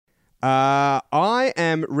I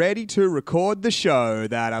am ready to record the show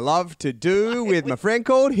that I love to do with my friend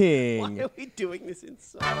called Hing. Why are we doing this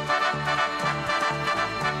inside? And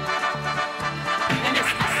this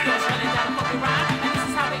is still running down a fucking ride. And this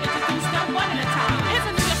is how we introduce them one at a time. Here's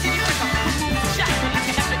a New York City rhythm. Shot like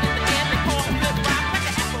an effort in the air. They call it flip rock like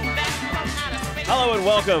an apple back from outer space. Hello and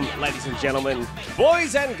welcome, ladies and gentlemen,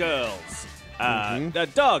 boys and girls,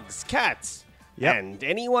 dogs, cats, Yep. and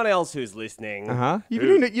anyone else who's listening. You've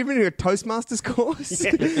been doing a Toastmasters course?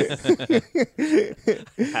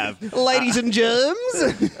 Have. Ladies and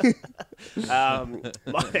germs.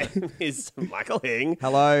 My name is Michael Hing.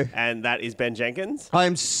 Hello. And that is Ben Jenkins. I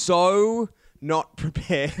am so not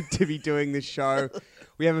prepared to be doing this show.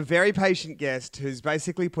 We have a very patient guest who's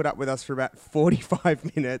basically put up with us for about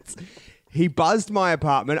 45 minutes. He buzzed my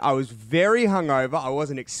apartment. I was very hungover. I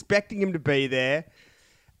wasn't expecting him to be there.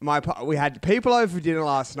 We had people over for dinner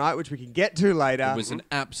last night, which we can get to later. It was an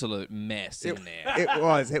absolute mess in there. It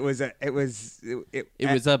was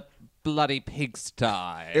a bloody pigsty.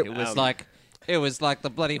 It was like the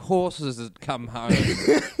bloody horses had come home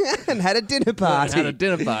and had a dinner party. and had a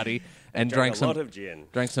dinner party and drank a lot of gin.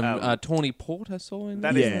 Drank some Tawny Port. I saw in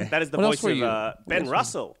there. That is the What voice else were of you? Ben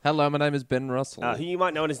Russell, Hello, my name is Ben Russell. who you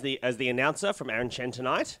might know as the announcer from Aaron Chen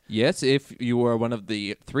Tonight, Yes, if you were one of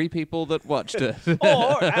the 3 people that watched it.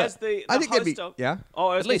 or as the I think that'd host be of yeah.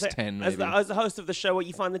 at least 10 as maybe. as the host of the show where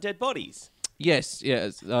you find the dead bodies. Yes,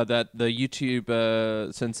 that the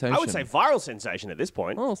YouTube sensation. I would say viral sensation at this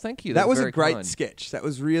point. Oh, thank you. That That's was a very great kind. sketch. That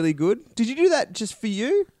was really good. Did you do that just for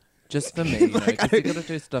you? Just for me, you know, 'cause you got to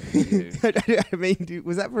do stuff for you. I mean,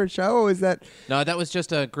 was that for a show or was that? No, that was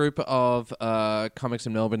just a group of comics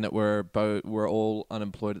in Melbourne that were all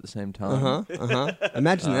unemployed at the same time.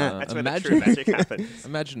 Imagine that. That's where the true magic happens.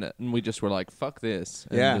 Imagine it. And we just were like, fuck this.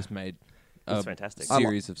 And Yeah. just made That's a fantastic.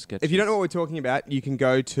 series of sketches. If you don't know what we're talking about, you can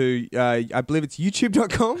go to, I believe it's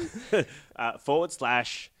youtube.com.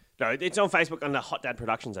 / No, it's on Facebook under Hot Dad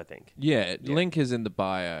Productions, I think. Yeah, link is in the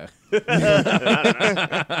bio.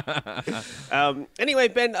 Anyway,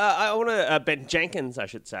 Ben, I want to Ben Jenkins, I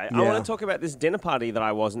should say. I Yeah. want to talk about this dinner party that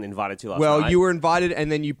I wasn't invited to last Well, night. you were invited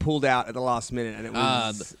and then you pulled out at the last minute and it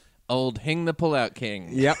was... Old Hing the Pullout King.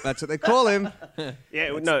 Yep, that's what they call him. Yeah,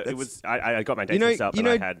 it was. I got my dates mixed up. You and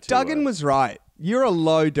know, I had to, Duggan was right. You're a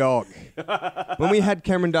low dog. When we had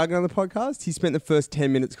Cameron Duggan on the podcast, he spent the first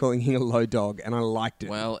 10 minutes calling him a low dog, and I liked it.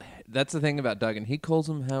 Well, that's the thing about Duggan. He calls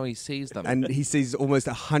them how he sees them. And he sees almost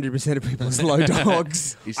 100% of people as low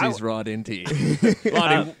dogs. he sees right into you.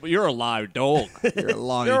 Bloody, you're a low dog. You're a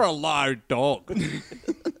low. You're a low dog.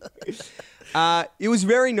 It was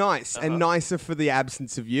very nice and nicer for the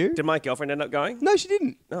absence of you. Did my girlfriend end up going? No, she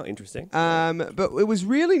didn't. Oh, interesting. But it was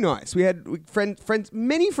really nice. We had friends,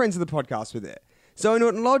 many friends of the podcast were there. Zoe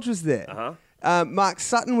Norton Lodge was there. Mark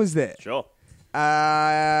Sutton was there. Sure.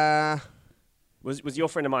 Was your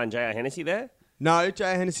friend of mine, J.R. Hennessy, there? No,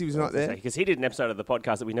 Jay Hennessy was not there. Because he did an episode of the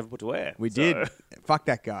podcast that we never put to air. We So- did. Fuck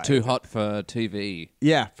that guy. Too hot for TV.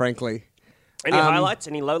 Yeah, frankly. Any highlights?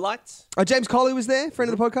 Any lowlights? James Colley was there,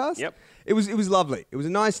 friend of the podcast. Yep. It was lovely. It was a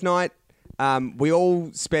nice night. We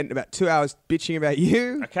all spent about 2 hours bitching about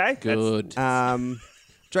you. Okay. Good.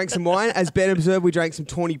 Drank some wine. As Ben observed, we drank some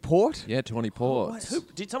Tawny Port. Yeah, Tawny Port.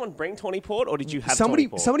 Did someone bring Tawny Port, or did you have Somebody Tawny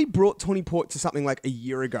Port? somebody brought Tawny Port to something like a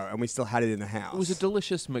year ago, and we still had it in the house. It was a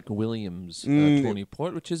delicious McWilliams Tawny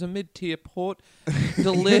Port, which is a mid-tier port.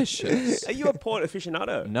 Delicious. Are you a port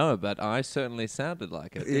aficionado? No, but I certainly sounded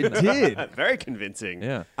like it. It did. Very convincing.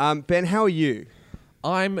 Yeah. Ben, how are you?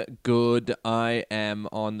 I'm good. I am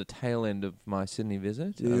on the tail end of my Sydney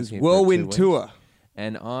visit. It I'm was here for whirlwind 2 weeks, tour.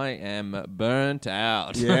 and I am burnt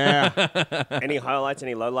out. Yeah. Any highlights,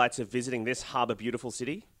 any lowlights of visiting this harbour beautiful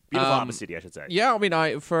city? Beautiful harbour city, I should say. Yeah, I mean,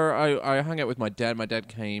 I hung out with my dad. My dad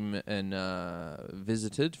came and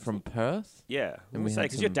visited from Perth. Yeah. And we had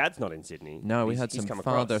Because your some- dad's not in Sydney. No, we He's- had he's some come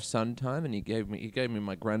across. father-son time, and he gave me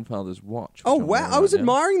my grandfather's watch. Oh which I'm wow! wearing I was right now.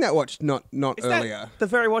 admiring that watch not Is earlier. that the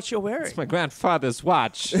very watch you're wearing? It's my grandfather's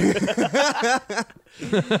watch.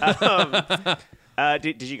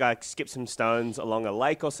 Did you guys skip some stones along a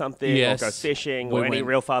lake or something? Yes. Or go fishing? We or any went-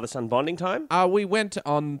 real father-son bonding time? We did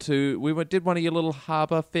one of your little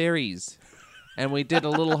harbour ferries. And we did a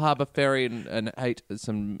little harbour ferry and ate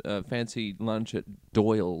some fancy lunch at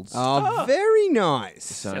Doyle's. Oh, very nice.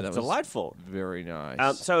 So Sounds that was delightful. very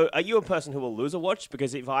nice. So are you a person who will lose a watch?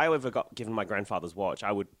 Because if I ever got given my grandfather's watch,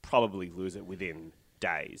 I would probably lose it within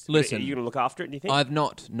days. Listen, Are you going to look after it, do you think? I've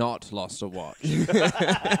not lost a watch.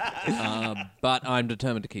 But I'm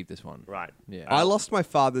determined to keep this one. Right. Yeah. I lost my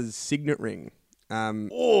father's signet ring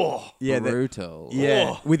Yeah, Brutal.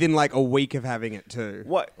 yeah, within like a week of having it too.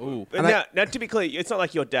 What? Ooh. But now, to be clear, it's not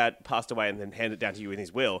like your dad passed away and then handed it down to you in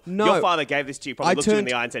his will. No. Your father gave this to you, probably looked you in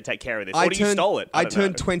the eye and said, take care of this. Or you stole it. I don't know.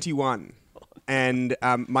 turned 21, and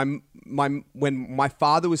when my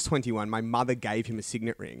father was 21, my mother gave him a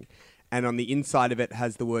signet ring, and on the inside of it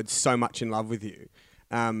has the words "so much in love with you."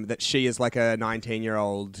 That she is like a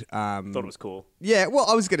 19-year-old. Thought it was cool. Yeah, well,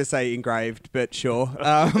 I was going to say engraved, but sure.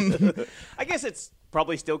 I guess it's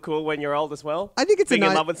probably still cool when you're old as well. I think it's being a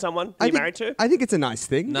in ni- love with someone I you're think- married to. I think it's a nice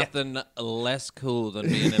thing. Nothing less cool than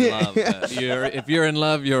being in love. If you're in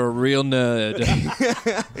love, you're a real nerd.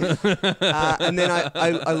 And then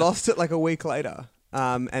I lost it like a week later.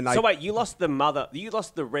 And I So wait, you lost the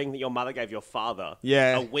ring that your mother gave your father.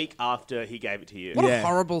 Yeah. A week after he gave it to you. What Yeah. a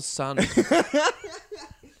horrible son.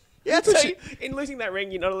 yeah, that's what So she- in losing that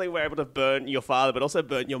ring, you not only were able to burn your father, but also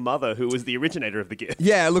burn your mother, who was the originator of the gift.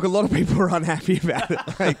 yeah. Look, a lot of people were unhappy about it.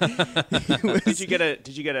 Like, it was- Did you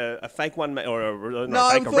get a fake one or a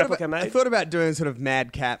I replica I made? thought about doing sort of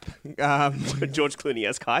madcap. A George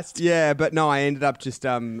Clooney-esque heist. Yeah, but no, I ended up just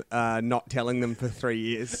not telling them for 3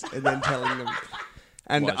 years and then telling them.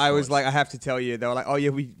 And Wise I was choice. like, I have to tell you. They were like, oh, yeah,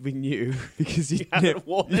 we knew because you Haven't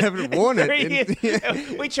worn you haven't worn it. 3 years.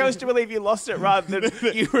 And- We chose to believe you lost it rather than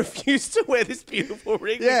you refused to wear this beautiful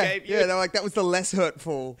ring yeah, we gave you. yeah, they were like, that was the less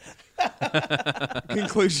hurtful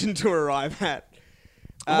conclusion to arrive at.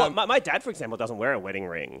 Well, my dad, for example, doesn't wear a wedding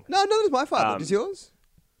ring. No, neither does my father. Does yours?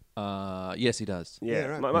 Yes, he does.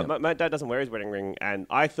 Yeah, right. my dad doesn't wear his wedding ring, and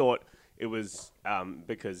I thought it was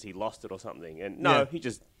because he lost it or something. And no, Yeah. he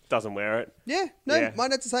just doesn't wear it. Yeah, no, Yeah. my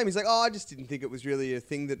dad's the same. He's like, oh, I just didn't think it was really a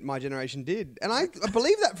thing that my generation did. And I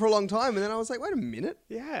believed that for a long time. And then I was like, wait a minute.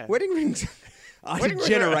 Yeah. Wedding rings are a Wedding ring-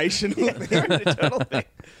 generational thing. They're an eternal thing.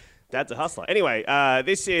 Dad's a hustler. Anyway,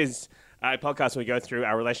 this is a podcast where we go through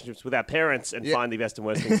our relationships with our parents and find the best and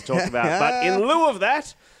worst things to talk about. But in lieu of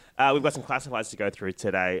that, we've got some classifieds to go through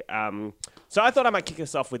today. So I thought I might kick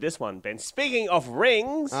us off with this one, Ben. Speaking of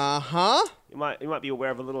rings, Uh-huh. you might be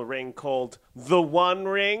aware of a little ring called the One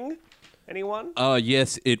Ring. Anyone?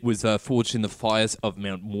 Yes, it was forged in the fires of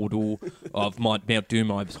Mount Mordor, of Mount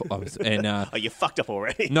Doom. And Oh, you fucked up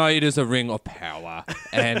already. no, it is a ring of power,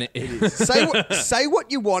 and Say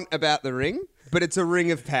what you want about the ring, but it's a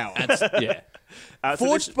ring of power. yeah, So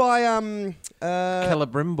Forged by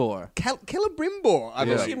Celebrimbor. Celebrimbor, I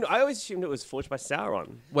believe. I always assumed it was forged by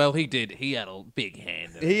Sauron. Well, he did. He had a big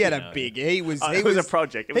hand. in it, He had you a know. big. He was. Oh, he it was a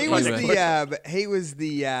project. It was He a was project. He was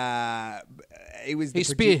the. He was. He the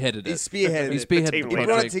spearheaded it. He spearheaded He it. spearheaded team the leader. He brought it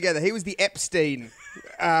project. together. He was the Epstein,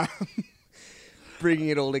 bringing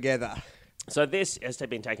it all together. So this has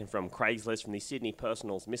been taken from Craigslist from the Sydney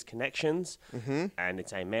Personals Misconnections, and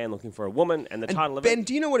it's a man looking for a woman, and the title of Ben, it.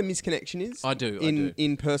 do you know what a misconnection is? I do,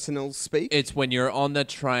 In personal speak. It's when you're on the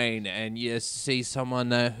train and you see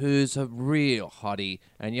someone who's a real hottie,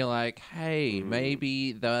 and you're like, "Hey,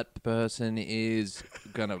 maybe that person is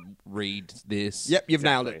gonna read this." Yep, you've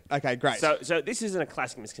Exactly. nailed it. Okay, great. So this isn't a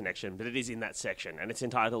classic misconnection, but it is in that section, and it's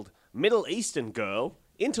entitled "Middle Eastern Girl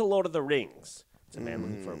into Lord of the Rings." It's a man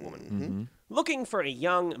looking for a woman. Looking for a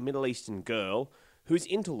young Middle Eastern girl who's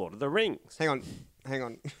into Lord of the Rings. hang on, hang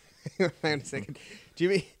on a second.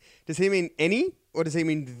 Does he mean any, or does he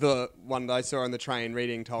mean the one that I saw on the train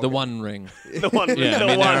reading Tolkien? The One Ring. The one, Yeah, the I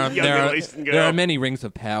mean, one young Middle Eastern girl. there are many rings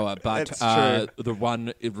of power, but That's true. the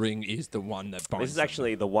One Ring is the one that binds. This is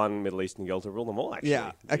actually the one Middle Eastern girl to rule them all, actually.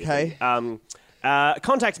 Yeah, okay.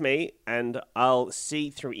 Contact me, and I'll see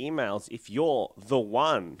through emails if you're the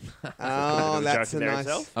one. Oh, Joke that's a in there nice.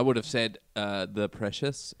 itself. I would have said the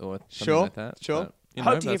Precious or something Sure, like that. sure. but, you know,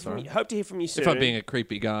 Hope to hear that's from all you. right. Hope to hear from you soon. If I'm being a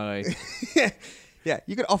creepy guy, Yeah,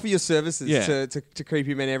 you could offer your services Yeah. to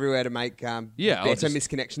creepy men everywhere to make Yeah, I'll better just-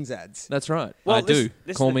 misconnections ads. that's right. Well, I do.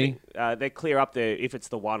 This Call is the me. thing. They clear up there if it's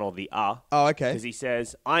the one or the Oh, okay. Because he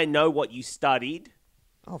says, "I know what you studied,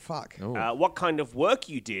 Oh, fuck. Oh. what kind of work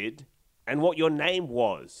you did, and what your name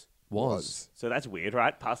was." Was. So that's weird,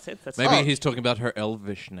 right? Past tense. That's Maybe Oh. he's talking about her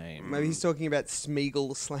elvish name. Maybe he's talking about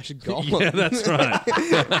Smeagol / Gollum. Yeah, that's right.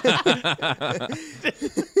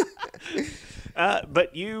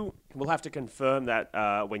 But you will have to confirm that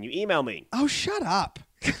when you email me. Oh, shut up.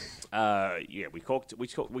 Yeah, we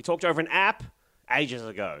talked over an app ages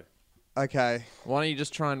ago. Okay. Why don't you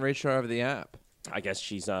just try and reach her over the app? I guess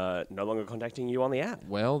she's no longer contacting you on the app.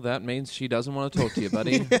 Well, that means she doesn't want to talk to you,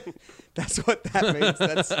 buddy. That's what that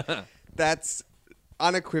means. That's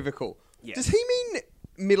unequivocal. Yes. Does he mean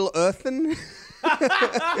Middle Earthen?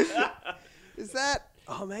 Is that?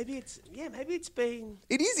 Oh, maybe it's been.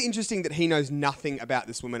 It is interesting that he knows nothing about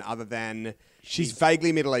this woman other than she's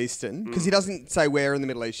vaguely Middle Eastern, because he doesn't say where in the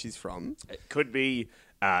Middle East she's from. It could be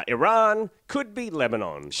Iran, could be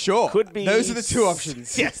Lebanon. Sure. Could be. Those are the two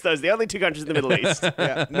options. Yes, those are the only two countries in the Middle East.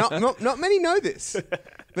 Yeah. Not many know this,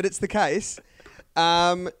 but it's the case.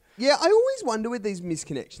 Yeah, I always wonder with these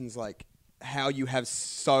misconnections, like how you have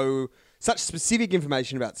such specific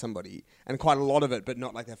information about somebody and quite a lot of it, but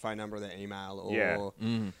not like their phone number or their email or. Yeah.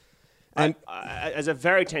 And As a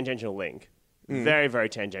very tangential link, very, very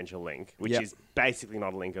tangential link, which Yep. is basically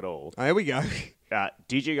not a link at all. here we go.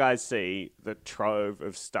 Did you guys see the trove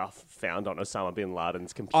of stuff found on Osama bin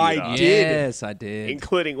Laden's computer? I did. Yes, I did.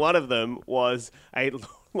 Including one of them was a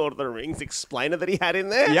Lord of the Rings explainer that he had in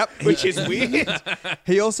there. Yep. Which is weird.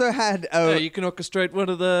 He also had You can orchestrate one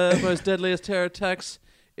of the most deadliest terror attacks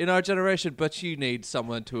in our generation, but you need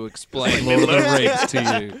someone to explain Lord of the Rings to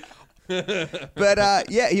you. But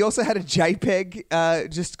he also had a JPEG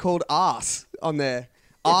just called Arse on there.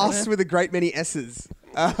 Arse with a great many S's.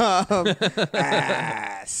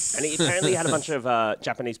 Ass. And he apparently had a bunch of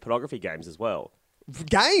Japanese pornography games as well.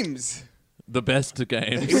 Games. The best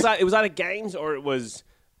games. It was either games or it was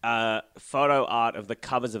photo art of the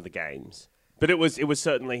covers of the games. But it was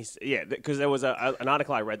certainly, because there was an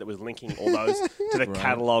article I read that was linking all those to the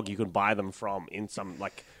catalog you could buy them from in some He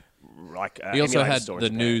also emulator had store in the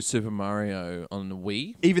Japan. new Super Mario on the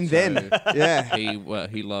Wii. Even then, yeah.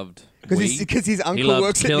 He loved Because Wii. his He uncle loved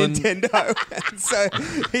works killing- at Nintendo. And so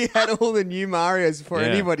he had all the new Marios before Yeah,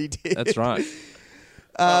 anybody did. That's right.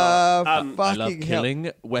 I fucking I love hell.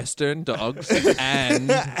 killing Western dogs,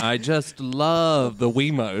 and I just love the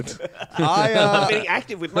Wii mode. I'm being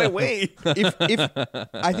active with my Wii. if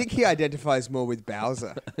I think he identifies more with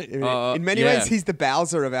Bowser. In many yeah. ways, he's the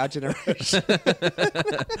Bowser of our generation.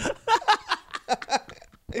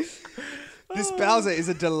 This Bowser is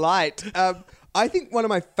a delight. I think one of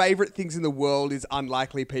my favorite things in the world is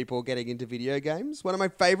unlikely people getting into video games. One of my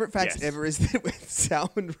favorite facts Yes. ever is that when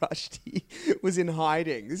Salman Rushdie was in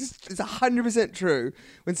hiding, this is 100% true.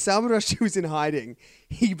 When Salman Rushdie was in hiding,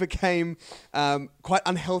 he became quite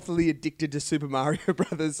unhealthily addicted to Super Mario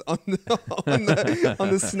Brothers on the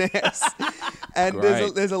SNES. And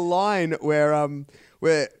Great. there's a line where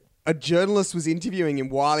a journalist was interviewing him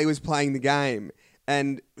while he was playing the game,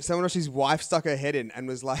 and Salman Rushdie's wife stuck her head in and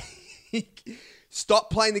was like, "Stop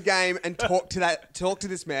playing the game and talk to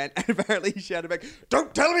this man." And apparently he shouted back,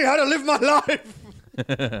 "Don't tell me how to live my life."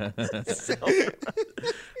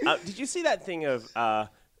 Did you see that thing of?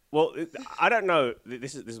 Well, I don't know.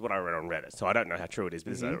 This is what I read on Reddit, so I don't know how true it is.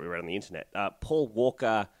 But this is what we read on the internet. Paul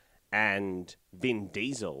Walker and Vin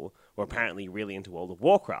Diesel were apparently really into World of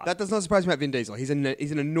Warcraft. That does not surprise me about Vin Diesel. He's an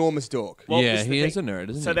enormous dork. Well, Yeah, this the he is thing. a nerd,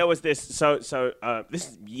 isn't So he? there was this. So this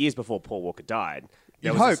is years before Paul Walker died.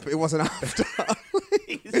 There You'd was hope it wasn't after.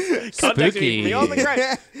 this- contacted Spooky. me on the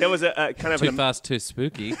great. There was a kind of Too an fast, too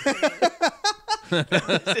spooky.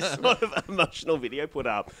 this sort of emotional video put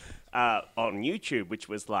up on YouTube, which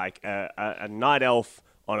was like a night elf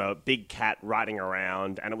on a big cat riding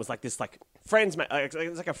around, and it was like this friends.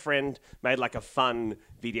 It's like a friend made like a fun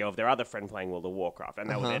video of their other friend playing World of Warcraft, and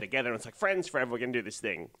they were there together. And it's like friends forever. We're gonna do this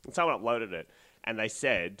thing. And someone uploaded it, and they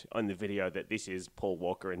said on the video that this is Paul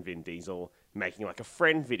Walker and Vin Diesel making like a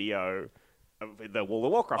friend video of the World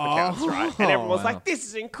of Warcraft accounts, right? And everyone was like, "This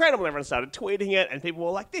is incredible!" Everyone started tweeting it, and people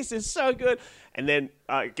were like, "This is so good!" And then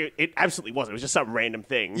it absolutely wasn't. It was just some random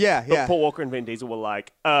thing. Yeah, but yeah. Paul Walker and Vin Diesel were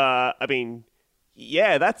like, I mean,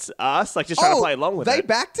 yeah, that's us. Like, just trying to play along with they it.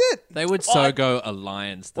 backed it. They would so go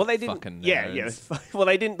Alliance. Well, they didn't. Fucking Yeah, nerds. yeah. Well,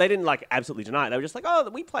 they didn't like absolutely deny it. They were just like, "Oh,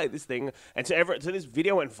 we played this thing," and so this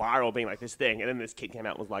video went viral, being like this thing, and then this kid came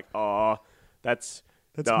out and was like, "Oh, that's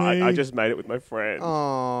no, me." I just made it with my friend."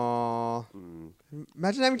 Aww.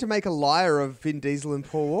 Imagine having to make a liar of Vin Diesel and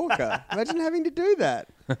Paul Walker. Imagine having to do that.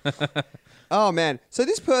 Oh, man. So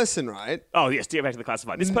this person, right? Oh yes, to get back to the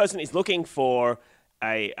classified. This person is looking for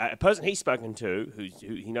a person he's spoken to who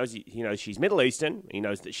he knows she's Middle Eastern. He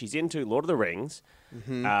knows that she's into Lord of the Rings.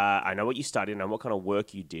 I know what you studied. I know what kind of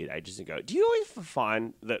work you did ages ago. Do you always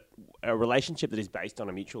find that a relationship that is based on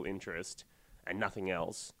a mutual interest and nothing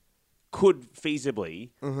else could feasibly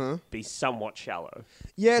be somewhat shallow?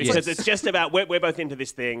 Yeah, it's Because like, it's just about we're both into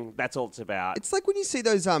this thing. That's all it's about. it's like when you see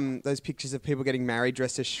those pictures of people getting married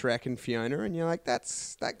dressed as Shrek and Fiona, and you're like,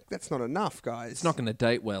 that's not enough, guys. It's not going to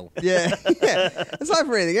date well. Yeah, yeah. It's not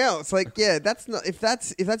for anything else. Like, yeah, that's not. If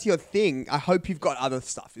that's your thing, I hope you've got other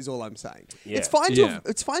stuff. Is all I'm saying. Yeah. It's fine Yeah.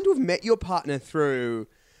 to have met your partner through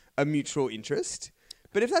a mutual interest,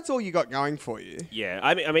 But if that's all you got going for you, Yeah,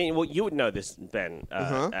 I mean, well, you would know this, Ben,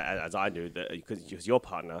 as I do, because your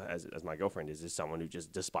partner, as my girlfriend, is someone who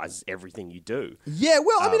just despises everything you do. yeah.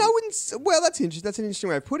 Well, I mean, I wouldn't. Well, that's interesting. That's an interesting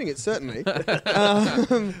way of putting it. Certainly,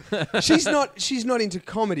 she's not into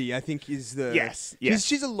comedy. I think is the Yes, yes.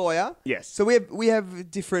 She's a lawyer. Yes. So we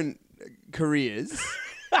have different careers,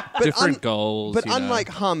 but Different goals. But you know. unlike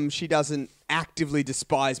Hum, she doesn't actively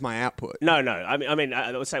despise my output. No. I mean,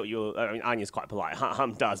 I would say what you. I mean, Anya's quite polite.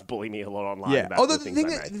 Hum does bully me a lot online. Yeah. About Although the the things thing, I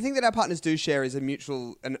that, make. the thing that our partners do share is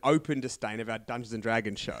an open disdain of our Dungeons and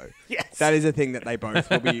Dragons show. Yes. That is a thing that they both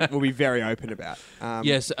will be very open about.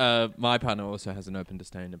 Yes, my partner also has an open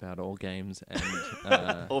disdain about all games and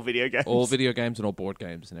All video games. all video games and all board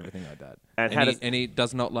games and everything like that. And And he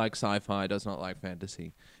does not like sci-fi, does not like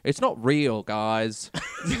fantasy. It's not real, guys.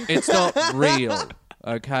 It's not real,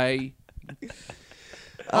 okay?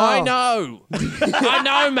 I know. I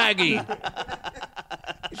know, Maggie.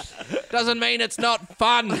 Doesn't mean it's not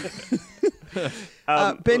fun.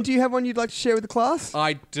 Ben, do you have one you'd like to share with the class?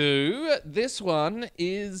 I do. This one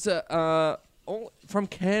is all from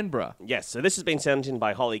Canberra. Yes. So this has been sent in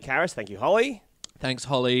by Holly Karras. Thank you, Holly. Thanks,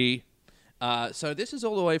 Holly. So this is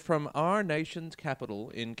all the way from our nation's capital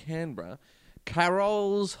in Canberra.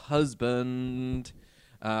 Carol's husband,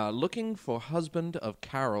 looking for husband of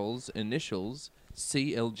Carol's initials,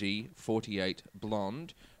 CLG 48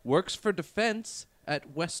 blonde, works for defense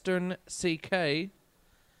at Western CK.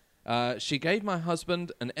 She gave my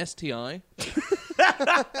husband an STI.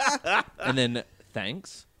 And then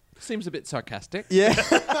thanks. Seems a bit sarcastic. Yeah.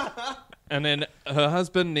 And then her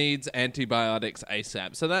husband needs antibiotics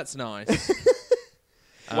ASAP. So that's nice.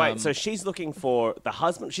 Wait. So she's looking for the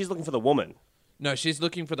husband. She's looking for the woman No, she's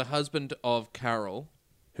looking for the husband of Carol,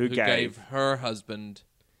 who gave her husband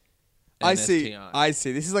an I see. STI. I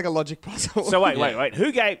see. This is like a logic puzzle. So wait. Yeah.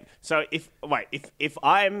 Who gave? So if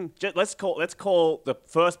I'm let's call the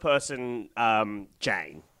first person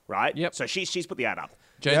Jane, right? Yep. So she's put the ad up.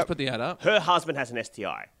 James Yep. put the ad up. Her husband has an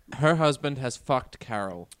STI, Her husband has fucked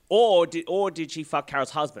Carol. or did she fuck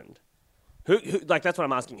Carol's husband? Who like that's what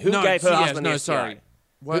I'm asking. Who No, gave her yes, husband no, the STI? sorry.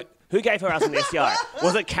 What? Who gave her husband the STI?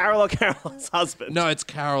 Was it Carol or Carol's husband? No, it's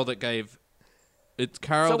Carol that gave. It's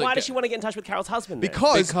Carol. So that why does she want to get in touch with Carol's husband? Then?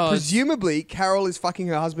 because Because- presumably Carol is fucking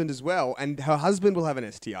her husband as well, and her husband will have an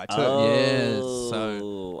STI too. Yes,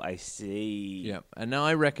 Oh, I see. Yeah, and now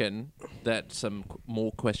I reckon that some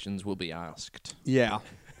more questions will be asked. Yeah.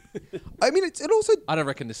 I mean, it also. I don't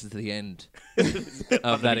reckon this is the end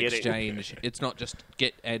of that beginning. exchange. It's not just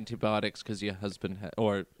get antibiotics because your husband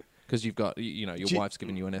or because you've got your Do you- wife's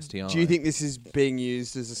given you an STI. Do you think this is being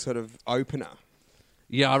used as a sort of opener?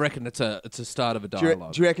 Yeah, I reckon it's a start of a Do you,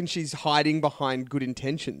 dialogue. do you reckon she's hiding behind good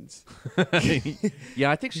intentions?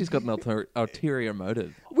 Yeah, I think she's got an ulterior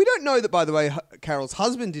motive. We don't know that, by the way, Carol's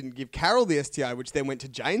husband didn't give Carol the STI, which then went to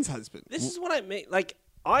Jane's husband. This is what I mean. Like,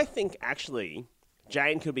 I think actually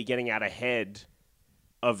Jane could be getting out ahead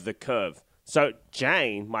of the curve. So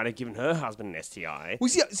Jane might have given her husband an STI. Well,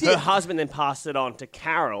 see, her husband then passed it on to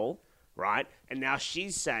Carol, right? And now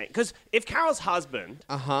she's saying, because if Carol's husband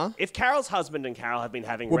and Carol have been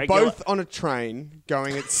having We're regular, both on a train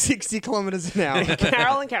going at 60 kilometres an hour.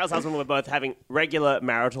 Carol and Carol's husband were both having regular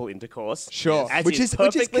marital intercourse. Sure. as Which is,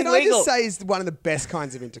 perfectly can I legal. just say, is one of the best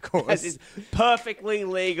kinds of intercourse. As is perfectly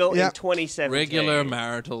legal Yep. in 2017. Regular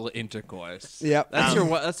marital intercourse. Yep.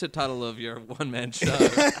 That's the title of your one-man show.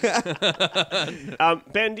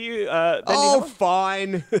 Ben, do you? Oh,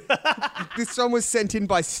 fine. This one was sent in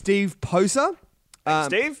by Steve Poser.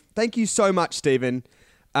 Steve? Thank you so much, Stephen.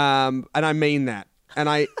 And I mean that. And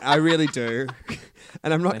I really do.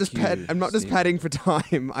 And I'm not Thank just you, I'm not just Steve. padding for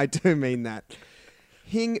time. I do mean that.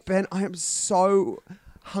 Ben, I am so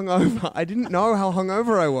hungover. I didn't know how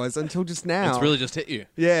hungover I was until just now. It's really just hit you.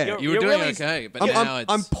 yeah. You're- You were doing really- okay, but I'm, now I'm,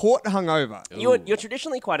 it's... I'm port hungover. You're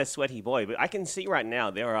traditionally quite a sweaty boy, but I can see right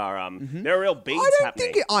now there are there are real beads I don't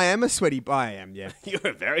happening. think I am a sweaty. I am, yeah.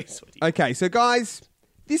 You're very sweaty. Okay, so guys,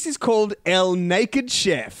 this is called El Naked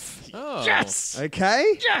Chef. Oh. Yes.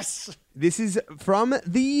 Okay? Yes. This is from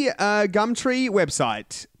the Gumtree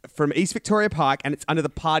website from East Victoria Park, and it's under the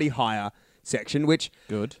party hire section, which...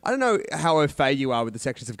 Good. I don't know how au fait you are with the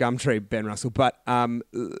sections of Gumtree, Ben Russell, but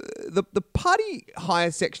the party hire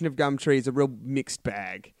section of Gumtree is a real mixed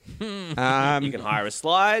bag. You can hire a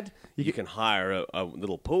slide. You can hire a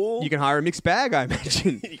little pool. You can hire a mixed bag, I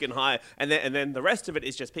imagine. You can hire, and then the rest of it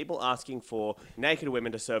is just people asking for naked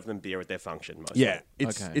women to serve them beer at their function. Mostly. Yeah,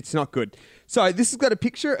 it's Okay. it's not good. So this has got a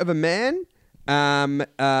picture of a man.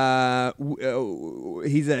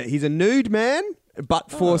 He's a nude man,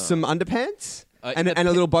 but for some underpants. and a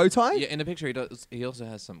little bow tie. Yeah, in the picture he also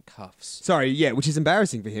has some cuffs, Sorry, yeah, which is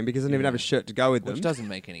embarrassing for him because he doesn't even have a shirt to go with them. which doesn't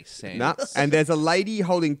make any sense. Nah. And there's a lady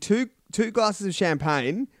holding two glasses of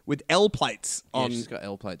champagne with L plates Yeah, on she's got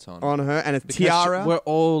L plates on. her and a Because tiara. We're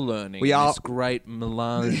all learning We are- this great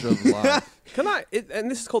melange of life. Can I?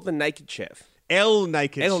 And this is called the Naked Chef. L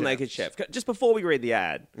naked. L chef. Naked Chef. Just before we read the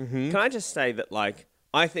ad, can I just say that, like,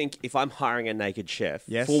 I think if I'm hiring a naked chef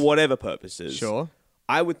Yes. for whatever purposes, Sure.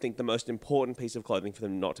 I would think the most important piece of clothing for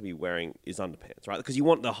them not to be wearing is underpants, right? Because you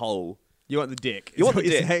want the whole. You want the dick. You is want what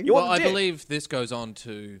the you're dick. saying? You want Well, I the dick. believe this goes on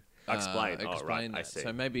to Explain. Oh, right, explain I that. see.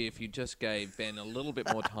 So maybe if you just gave Ben a little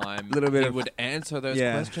bit more time, Little bit he of- would answer those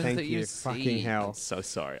Yeah, questions thank that you. you Fucking see. hell. So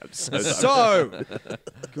sorry. I'm so sorry. So,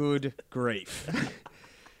 good grief.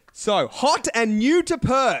 So, hot and new to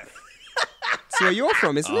Perth. That's where you're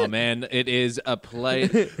from, isn't Oh it? man, it is a play.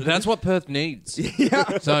 That's what Perth needs.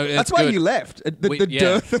 Yeah. So it's That's why good. you left. The Yeah.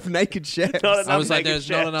 dearth of naked chefs. Not I was like, naked there's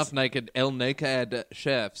not chefs. enough naked El Naked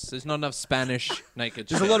chefs. There's not enough Spanish naked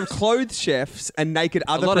chefs. There's a lot of clothes chefs and naked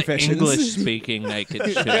a other lot professions. of English-speaking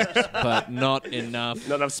naked chefs, but not enough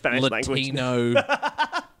Not enough Spanish language. Latino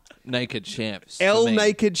naked chefs. for L me.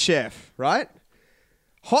 naked chef, right?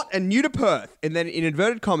 Hot and new to Perth, and then in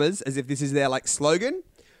inverted commas, as if this is their like slogan,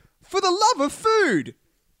 for the love of food,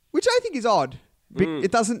 which I think is odd.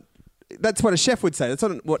 It doesn't. That's what a chef would say. That's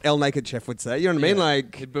not what L naked chef would say. You know what I mean? Yeah.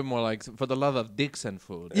 Like, It'd be more like for the love of dicks and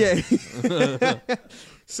food. yeah.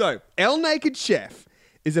 So, L naked chef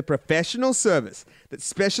is a professional service that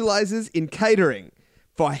specializes in catering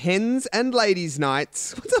for hens and ladies'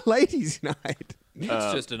 nights. What's a ladies' night?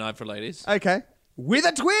 It's just a night for ladies. Okay, with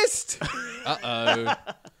a twist. Uh-oh.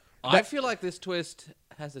 I feel like this twist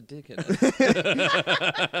has a dick in it.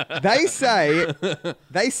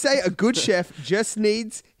 They say a good chef just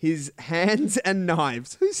needs his hands and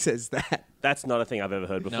knives. Who says that? That's not a thing I've ever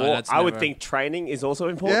heard before. that's I would never- think training is also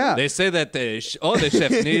important. Yeah. They say that all the chef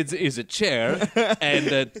needs is a chair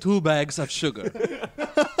and 2 bags of sugar.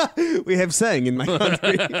 We have saying in my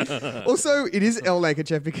country. Also, it is El Naked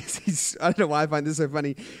Chef because he's, I don't know why I find this so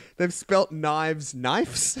funny. They've spelt knives.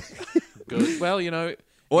 Good. Well, you know,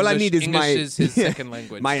 All I English- need is English my is his second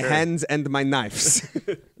language. my Sure. hands and my knives.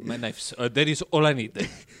 My knives. That is all I need.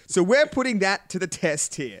 So we're putting that to the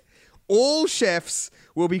test here. All chefs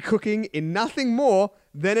will be cooking in nothing more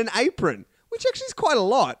than an apron, which actually is quite a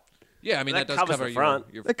lot. Yeah, I mean That that, does covers cover the front.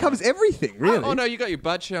 your That covers everything, really. Oh no, you got your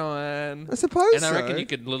butt showing. I suppose And I reckon so.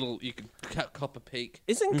 you could cop a peek.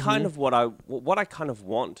 Isn't kind of what I kind of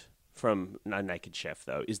want from a naked chef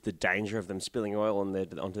though is the danger of them spilling oil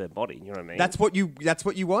onto their body. You know what I mean? That's what you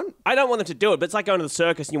want? I don't want them to do it, but it's like going to the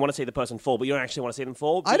circus and you want to see the person fall, but you don't actually want to see them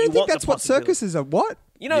fall. but I you don't think want the that's what possibility. circuses are. What?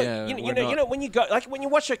 You know, Yeah, you we're know, not- when you go, like when you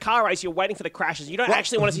watch a car race, you're waiting for the crashes. You don't Well,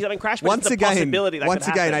 actually want to see something crash, but Once it's the again, possibility that once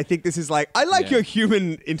could again, happen. I think this is like I like Yeah. your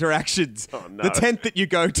human interactions. Oh, no. The tent that you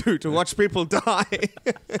go to watch people die.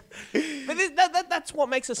 But that's what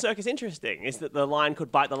makes a circus interesting, is that the lion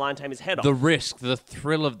could bite the lion tamer's head off. The risk, the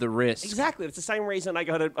thrill of the risk. Exactly. It's the same reason I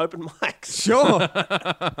go to open mics. Sure.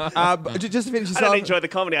 Just to finish this I don't off, enjoy the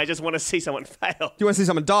comedy. I just want to see someone fail. do you want to see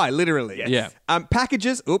someone die? Literally. Yes. Yeah.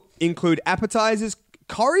 Packages include appetizers,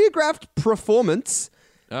 choreographed performance.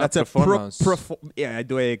 That's performance. yeah, I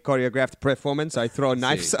do a choreographed performance. I throw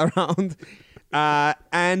knives around.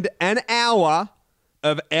 And an hour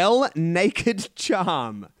of L naked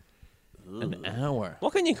charm. An hour.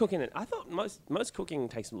 What can you cook in it? I thought most cooking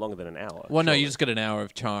takes longer than an hour. Well, no, you just get an hour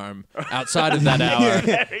of charm. Outside of that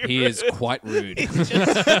hour, he is quite rude.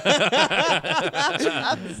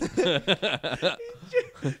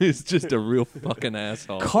 He's just a real fucking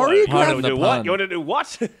asshole. Choreographed- Pardon You the do what? pun. You want to do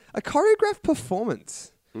what? A choreographed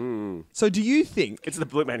performance. So do you think It's the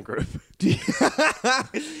Blue Man Group. do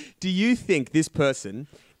you think this person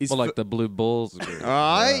is Well, like the Blue Bulls. Group.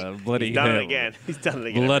 Aye. Bloody He's done it hell. again. He's done it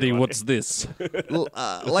again. Bloody, everyone. what's this?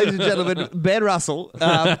 ladies and gentlemen, Ben Russell,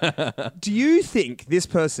 do you think this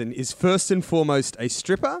person is first and foremost a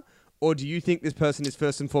stripper, or do you think this person is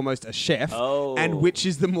first and foremost a chef? Oh. And which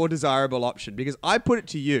is the more desirable option? Because I put it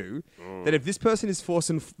to you that if this person is first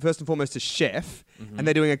and foremost a chef and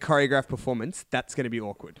they're doing a choreographed performance, that's going to be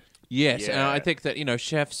awkward. Yes, and Yeah. I think that,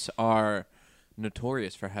 chefs are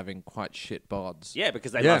notorious for having quite shit bods. Yeah,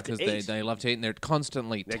 because they Yeah. love to Because eat. they love to eat and they're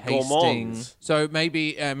constantly They're tasting. gourmands. So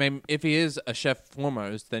maybe, if he is a chef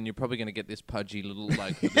foremost, then you're probably going to get this pudgy little,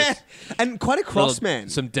 this And quite a cross little- man.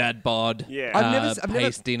 Some dad bod. Yeah. I've never-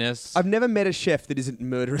 pastiness. I've never met a chef that isn't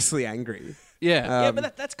murderously angry. yeah. Yeah,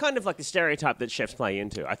 but that's kind of like the stereotype that chefs play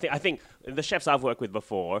into. I think the chefs I've worked with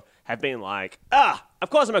before have been like, of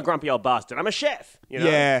course I'm a grumpy old bastard. I'm a chef. You know?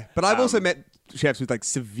 Yeah, but I've also met chefs with like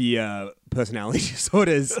severe personality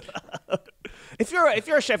disorders. If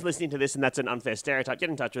you're a chef listening to this and that's an unfair stereotype, get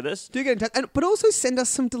in touch with us. Do get in touch, but also send us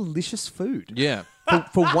some delicious food. Yeah.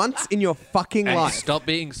 For once in your fucking And life. stop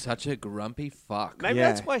being such a grumpy fuck. Maybe Yeah.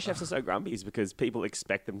 that's why chefs are so grumpy, is because people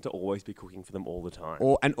expect them to always be cooking for them all the time.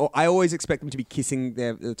 Or I always expect them to be kissing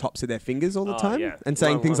the tops of their fingers all the Oh, time yeah. and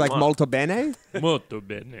saying Well, things well, like well. molto bene. Molto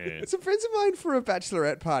bene. Some friends of mine for a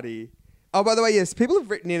bachelorette party. Oh, by the way, yes, people have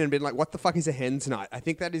written in and been like, "What the fuck is a hen tonight?" I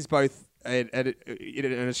think that is both an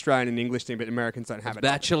Australian and English thing, but Americans don't have it.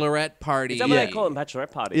 Bachelorette party. Is that what they call them,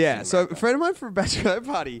 bachelorette parties? Yeah, in so a America? friend of mine for a bachelorette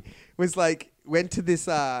party was like, went to this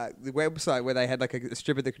the website where they had like a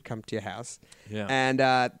stripper that could come to your house. Yeah. And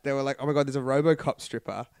they were like, oh my God, there's a RoboCop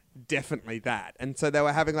stripper. Definitely that. And so they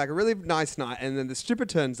were having like a really nice night. And then the stripper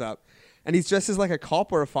turns up and he's dressed as like a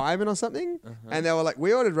cop or a fireman or something. And they were like,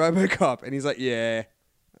 we ordered RoboCop. And he's like, yeah,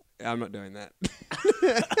 I'm not doing that.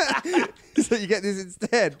 So you get this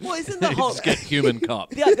instead. Well, isn't the whole... Just get human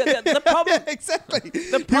cop. Yeah, the problem... Yeah, exactly.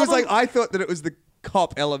 He was problem- like, I thought that it was the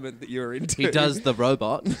cop element that you were into. He does the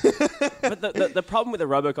robot. But the problem with the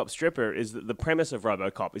RoboCop stripper is that the premise of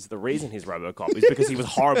RoboCop is the reason he's RoboCop is because he was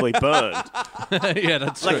horribly burned. Yeah,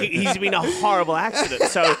 that's true. Like he's been a horrible accident.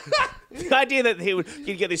 So the idea that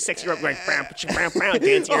you'd get this sexy robot going dancing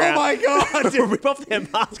around. Oh my God. To rip off their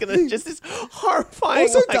mask and it's just this horrifying.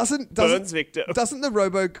 Also, like, doesn't Burns victim. Doesn't the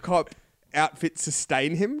RoboCop outfit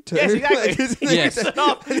sustain him too? Yes, exactly. Like, isn't it- Yes. It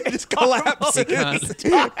It just collapses. He can't.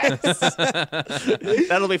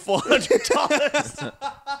 That'll be $400.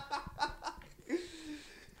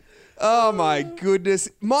 Oh my goodness,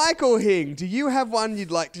 Michael Hing, do you have one you'd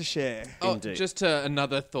like to share? Oh, Indeed. just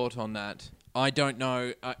another thought on that. I don't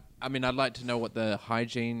know. I mean, I'd like to know what the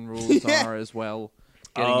hygiene rules Yeah. are as well.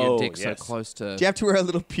 Getting Oh, your dick yes. so close to Do you have to wear a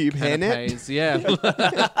little pube hairnet? canapes. Yeah.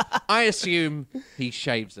 I assume he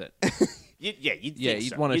shaves it. You'd think you'd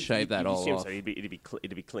so. wanna shave that you'd all assume off. So. It'd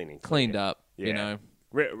be cleaning. Cleaned up, Yeah. you know.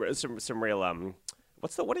 Some real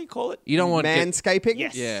what do you call it? You don't want Manscaping?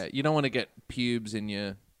 Yes. Yeah, you don't want to get pubes in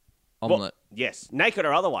your Well, omelette. yes, naked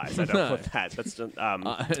or otherwise. I don't No. want that.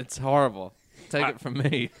 That's It's horrible. Take it from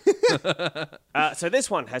me. so this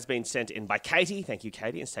one has been sent in by Katie. Thank you,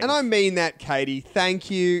 Katie. And I mean that, Katie. Thank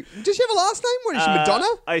you. Does she have a last name? What is she,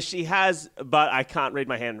 Madonna? She has, but I can't read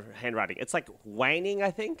my handwriting. It's like waning,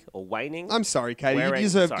 I think, or waning. I'm sorry, Katie. Wearing-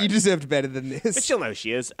 You deserved better than But this. she'll know who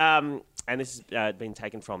she is. And this has been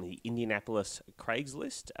taken from the Indianapolis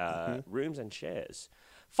Craigslist. Rooms and shares.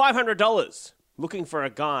 $500. Looking for a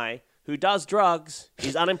guy who does drugs,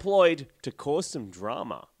 is unemployed, to cause some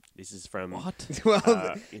drama. This is from... What? Well,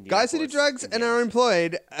 guys who do Indianapolis, drugs and Indiana. are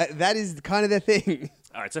employed, that is kind of their thing.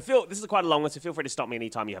 All right, so Phil, this is quite a long one, so feel free to stop me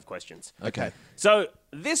anytime you have questions. Okay. So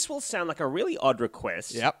this will sound like a really odd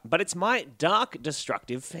request, Yep. but it's my dark,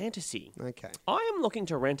 destructive fantasy. Okay. I am looking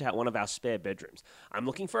to rent out one of our spare bedrooms. I'm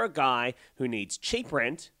looking for a guy who needs cheap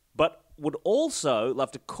rent, but would also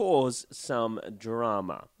love to cause some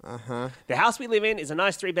drama. Uh-huh. The house we live in is a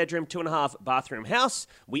nice 3-bedroom, 2.5 bathroom house.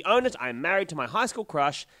 We own it. I'm married to my high school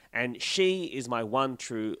crush, and she is my one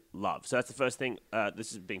true love. So that's the first thing.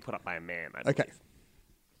 This is being put up by a man, I believe. Okay.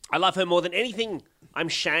 I love her more than anything. I'm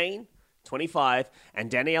Shane, 25,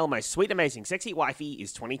 and Danielle, my sweet, amazing, sexy wifey,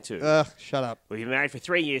 is 22. Ugh, shut up. We've been married for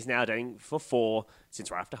 3 years now, dating for 4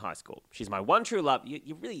 since right after high school. She's my one true love.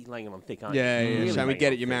 You're really laying it on thick, aren't Yeah, you? yeah, Really Shane, we laying get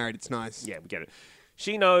on it. You're thick. married. It's nice. Yeah, we get it.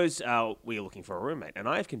 She knows we are looking for a roommate, and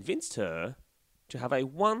I have convinced her to have a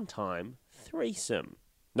one-time threesome.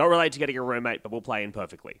 Not related to getting a roommate, but we'll play in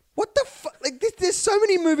perfectly. What the fuck? Like, there's so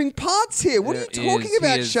many moving parts here. What are you There talking is-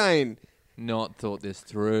 about, he is- Shane? Not thought this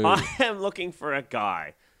through. I am looking for a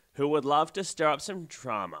guy who would love to stir up some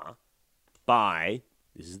drama by,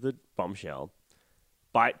 this is the bombshell,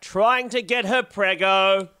 by trying to get her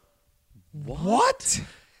prego. What?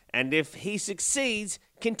 And if he succeeds,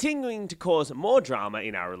 continuing to cause more drama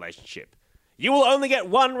in our relationship. You will only get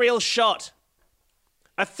one real shot.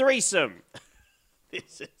 A threesome.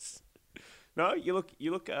 This is... No, you look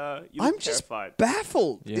I'm just terrified.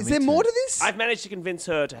 baffled. Yeah, Is me there too. more to this? I've managed to convince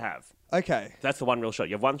her to have. Okay. That's the one real shot.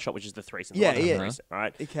 You have one shot, which is the threesome. Yeah, The one yeah. threesome, all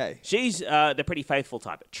right? Okay. She's the pretty faithful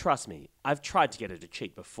type. Trust me, I've tried to get her to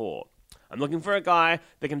cheat before. I'm looking for a guy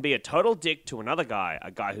that can be a total dick to another guy,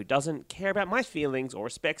 a guy who doesn't care about my feelings or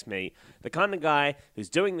respects me, the kind of guy who's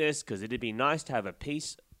doing this because it'd be nice to have a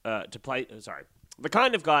piece to play. Sorry, the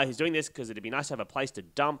kind of guy who's doing this because it'd be nice to have a place to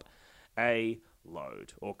dump a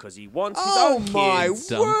load, or because he wants his Oh own my kids.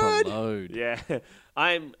 Dump word. a load. Yeah,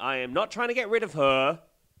 I am not trying to get rid of her.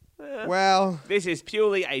 Well, This is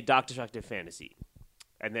purely a dark, destructive fantasy.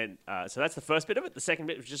 And then, so that's the first bit of it. The second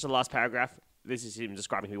bit was just the last paragraph. This is him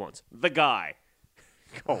describing who he wants. The guy.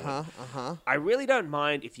 I really don't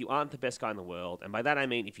mind if you aren't the best guy in the world, and by that I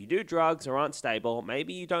mean if you do drugs or aren't stable,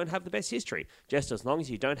 maybe you don't have the best history, just as long as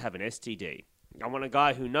you don't have an STD. I want a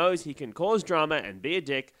guy who knows he can cause drama and be a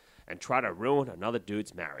dick and try to ruin another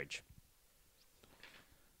dude's marriage.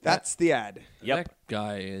 That's the ad. Yep. That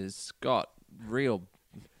guy has got real.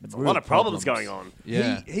 There's a lot of problems going on.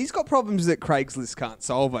 Yeah. He's got problems that Craigslist can't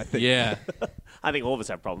solve, I think. Yeah. I think all of us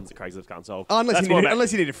have problems that Craigslist can't solve. Unless That's you, more need, about-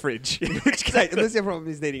 unless you need a fridge. In which case, unless your problem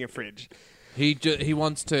is needing a fridge. He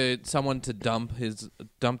wants someone to dump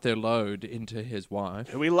their load into his wife.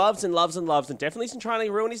 who he loves and loves and loves and definitely isn't trying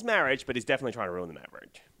to ruin his marriage, but he's definitely trying to ruin the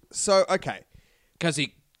marriage. So, okay. Because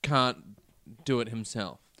he can't do it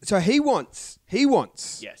himself. So he wants.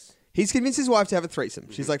 Yes. He's convinced his wife to have a threesome.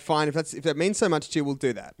 She's like, fine, if that means so much to you, we'll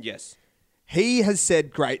do that. Yes. He has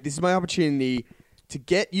said, great, this is my opportunity to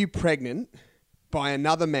get you pregnant by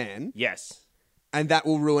another man, Yes. and that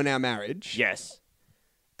will ruin our marriage. Yes.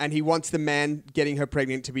 And he wants the man getting her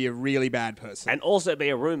pregnant to be a really bad person. And also be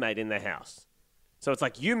a roommate in their house. So it's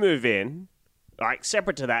like you move in, like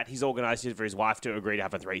separate to that, he's organised it for his wife to agree to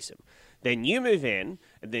have a threesome. Then you move in,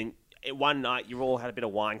 and then one night you've all had a bit of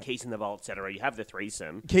wine, keys in the bowl, etc. You have the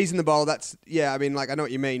threesome. Keys in the bowl, that's, I mean, like, I know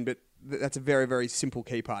what you mean, but that's a very, very simple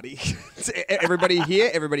key party. Everybody here,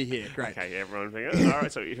 great. Okay, everyone. All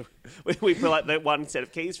right, so we pull out that one set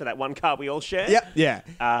of keys for that one car we all share. Yep, yeah.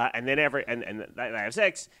 And then they have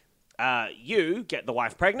sex. You get the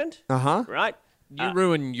wife pregnant. Uh-huh. Right. You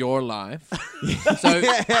ruin your life. So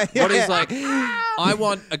what he's like, I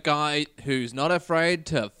want a guy who's not afraid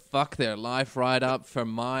to fuck their life right up for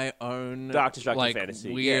my own Dark, destructive like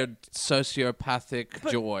fantasy, weird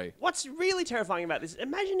sociopathic joy. What's really terrifying about this?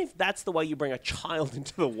 Imagine if that's the way you bring a child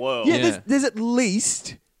into the world. Yeah, Yeah. There's at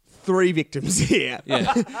least 3 victims here.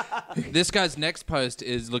 Yeah. This guy's next post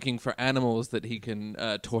is looking for animals that he can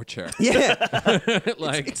torture. Yeah.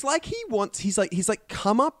 Like It's like he's like,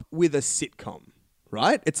 come up with a sitcom,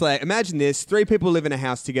 right? It's like, imagine this, 3 people live in a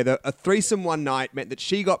house together, a threesome one night meant that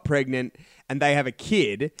she got pregnant and they have a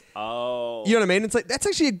kid. Oh. You know what I mean? It's like, that's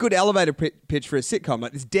actually a good elevator pitch for a sitcom.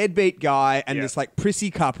 Like this deadbeat guy and Yeah. this like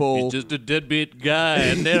prissy couple. he's just a deadbeat guy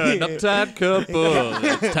and they're an uptight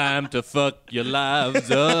couple. It's time to fuck your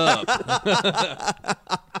lives up.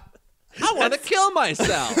 I want to kill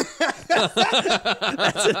myself. That's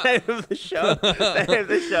the name of the show. The name of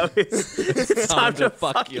the show is It's Time to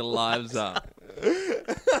fuck your lives up.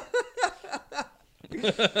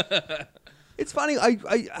 It's funny.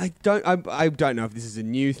 I don't know if this is a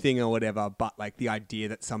new thing or whatever, but like the idea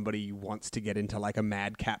that somebody wants to get into like a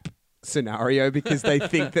madcap scenario because they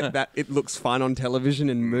think that it looks fun on television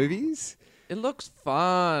and movies. It looks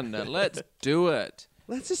fun. Let's do it.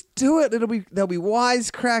 Let's just do it. There'll be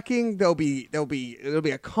wisecracking. It'll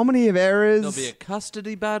be a comedy of errors. There'll be a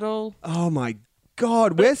custody battle. Oh my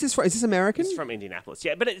God, where's this from? Is this American? It's from Indianapolis.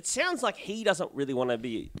 Yeah, but it sounds like he doesn't really want to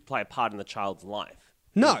play a part in the child's life.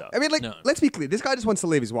 No, either. I mean, like, No. let's be clear. This guy just wants to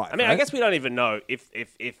leave his wife. I mean, I right? guess we don't even know if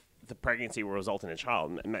the pregnancy will result in a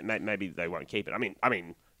child. Maybe they won't keep it. I mean,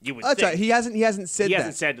 you would. That's think. right. He hasn't said He that.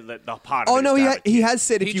 hasn't said that the part. Of Oh it no, is to have a he kid. has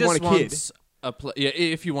said if He you just want a kid. wants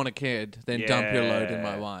if you want a kid, then dump your load in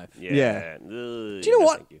my wife. Yeah. Do you know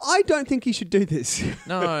what? I don't think he should do this.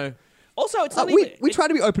 No. Also, it's not we even. try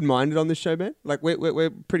to be open minded on this show, man. Like we're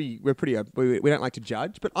pretty open. We don't like to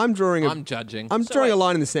judge, but I'm drawing. I'm judging. I'm So drawing a wait,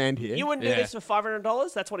 line in the sand here. You wouldn't do Yeah. this for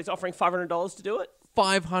 $500? That's what he's offering, $500 to do it?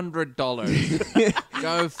 $500.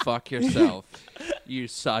 Go fuck yourself, you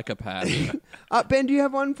psychopath. Ben, do you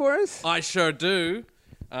have one for us? I sure do.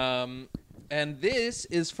 And this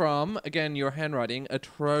is from, again, your handwriting,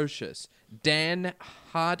 atrocious. Dan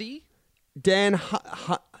Hardy. Dan.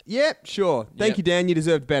 Yeah, sure. Thank Yep. you, Dan. You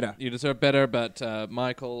deserve better. You deserve better, but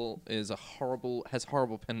Michael has horrible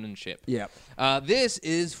penmanship. Yeah. This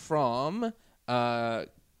is from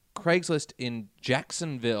Craigslist in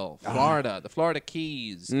Jacksonville, Florida, the Florida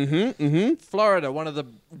Keys. Florida, one of the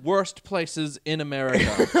worst places in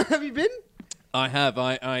America. Have you been? I have.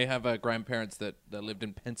 I have grandparents that lived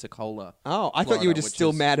in Pensacola. Oh, I thought you were Florida, just which still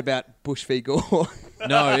is- mad about Bush v. Gore.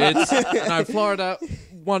 No, Florida,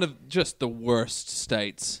 one of just the worst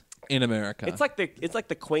states in America. It's like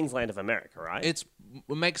the Queensland of America, right? It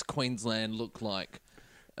makes Queensland look like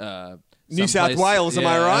New South Wales, am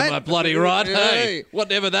I right? Am I bloody right? Hey. Hey,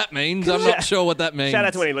 whatever that means, I'm not sure what that means. Shout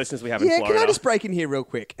out to any listeners we have in Yeah, Florida. can I just break in here real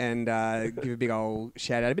quick and give a big old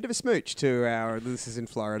shout out, a bit of a smooch to our listeners in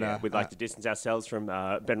Florida. We'd like to distance ourselves from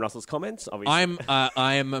Ben Russell's comments. Obviously,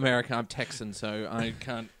 I am American. I'm Texan, so I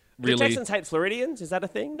can't do really. Texans hate Floridians? Is that a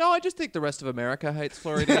thing? No, I just think the rest of America hates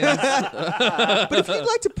Floridians. But if you'd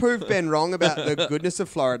like to prove Ben wrong about the goodness of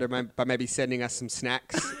Florida by maybe sending us some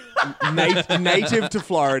snacks native to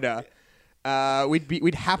Florida,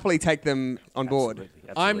 we'd happily take them on board.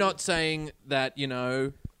 Absolutely. I'm not saying that,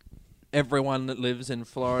 everyone that lives in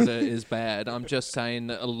Florida is bad. I'm just saying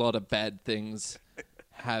that a lot of bad things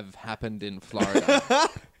have happened in Florida.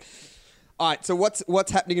 All right, so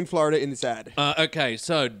what's happening in Florida in this ad? Okay,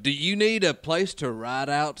 so do you need a place to ride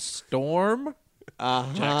out Storm?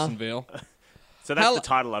 Uh-huh. Jacksonville. So that's Hell- the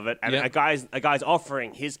title of it, and Yeah. a guy's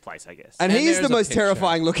offering his place, I guess. And And he's there's the a most picture.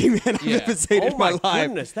 terrifying looking man I've Yeah. ever seen in Oh my my life.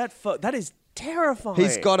 goodness, that is terrifying.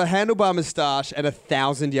 He's got a handlebar moustache and a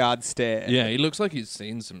 1,000-yard stare. Yeah, he looks like he's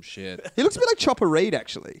seen some shit. He looks a bit like Chopper Reed,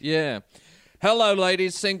 actually. Yeah. Hello,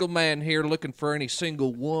 ladies. Single man here looking for any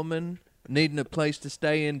single woman needing a place to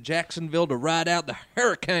stay in Jacksonville to ride out the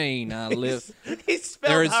hurricane. I live. He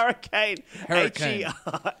spelled There is- hurricane. Hurricane.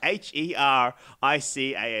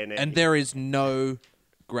 H-E-R-I-C-A-N-E. And there is no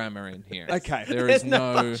grammar in here. Okay. There There's is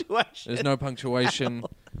no no punctuation. There's no punctuation.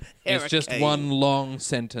 It's just Hurricane. one long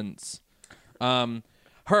sentence.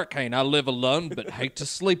 Hurricane, I live alone but hate to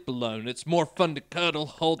sleep alone. It's more fun to cuddle,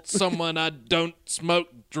 hold someone I don't smoke,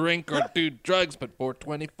 drink, or do drugs, but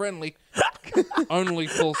 420 friendly. Only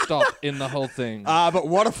full stop in the whole thing. But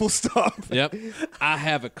what a full stop. Yep. I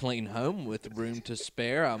have a clean home with room to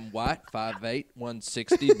spare. I'm white, 5'8",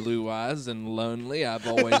 160, blue eyes, and lonely. I've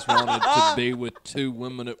always wanted to be with two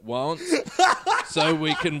women at once so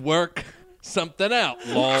we can work something out,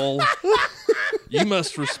 lol. You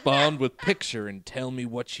must respond with picture and tell me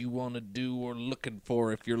what you want to do or looking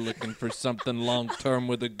for. If you're looking for something long-term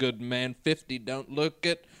with a good man, 50, don't look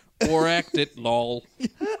it or act it, lol.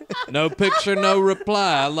 No picture, no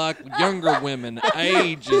reply. I like younger women.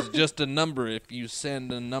 Age is just a number. If you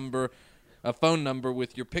send a phone number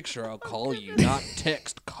with your picture, I'll call you. Not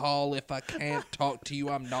text, call. If I can't talk to you,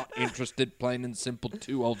 I'm not interested. Plain and simple,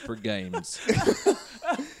 too old for games.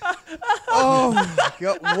 Oh, my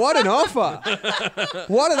God. What an offer.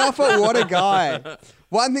 What an offer. What a guy.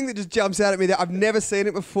 One thing that just jumps out at me that I've never seen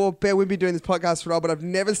it before. Bear with me doing this podcast for a while, but I've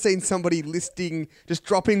never seen somebody just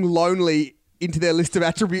dropping lonely into their list of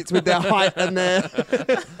attributes with their height and their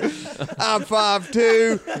I'm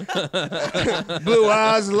 5'2", blue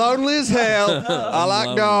eyes, lonely as hell. I like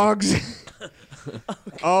lonely. dogs.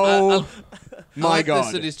 Oh my I like God.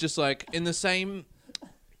 this, that it's just like in the same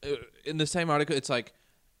article. It's like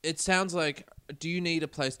it sounds like. Do you need a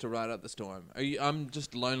place to ride out the storm? I'm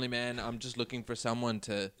just a lonely man. I'm just looking for someone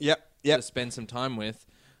to Yep. to spend some time with.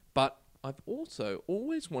 But I've also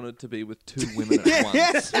always wanted to be with two women at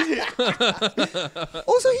once.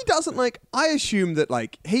 Also, he doesn't I assume that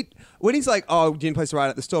when he's like, oh, do you need a place to ride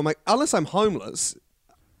out the storm? Unless I'm homeless,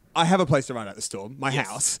 I have a place to ride out the storm, my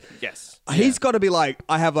house. Yes. He's got to be like,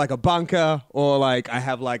 I have a bunker, or I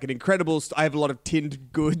have an incredible. I have a lot of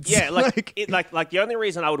tinned goods. Yeah, like the only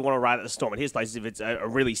reason I would want to ride at the storm at his place is if it's a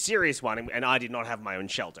really serious one, and I did not have my own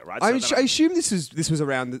shelter, right? I So then assume this was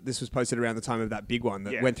posted around the time of that big one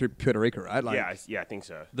that Yeah. went through Puerto Rico, right? I think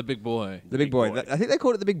so. The big boy. The big boy. boy. I think they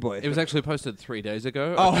called it the big boy. It was actually posted 3 days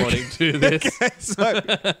ago, Oh, according to this.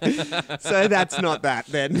 so that's not that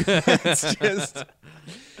then. It's just.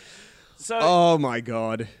 So Oh my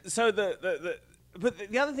God. so but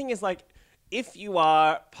the other thing is if you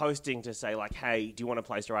are posting to say hey, do you want a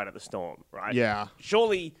place to ride at the storm, right? Yeah.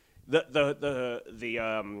 Surely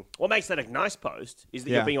the what makes that a nice post is that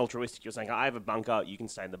Yeah. you're being altruistic. You're saying I have a bunker, you can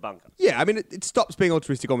stay in the bunker. Yeah, I mean, it stops being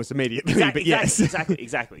altruistic almost immediately, Exactly, but yes.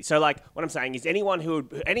 exactly. So, what I'm saying is, anyone who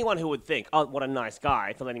would think, "Oh, what a nice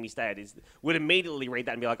guy for letting me stay at," would immediately read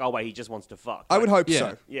that and be like, "Oh, wait, he just wants to fuck." I would hope Yeah.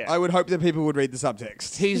 so. Yeah. I would hope that people would read the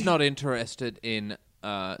subtext. He's not interested in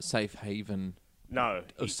safe haven. No,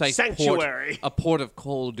 A safe sanctuary. port, a port of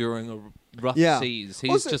call during a rough Yeah. seas.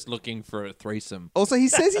 He's Also- just looking for a threesome. Also, he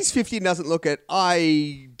says he's 50 and doesn't look it.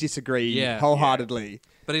 I disagree Yeah. wholeheartedly.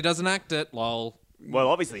 But he doesn't act it, lol. Well,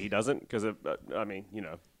 obviously he doesn't, because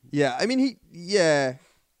Yeah, I mean,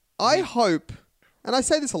 I hope, and I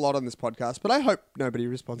say this a lot on this podcast, but I hope nobody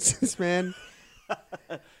responds to this man.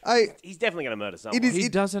 he's definitely going to murder someone. It is- He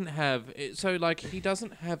doesn't have he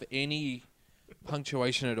doesn't have any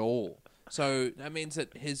punctuation at all. So that means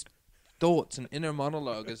that his thoughts and inner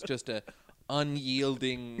monologue is just a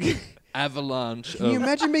unyielding avalanche. Can you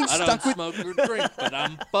imagine being I stuck don't with? smoke or drink, but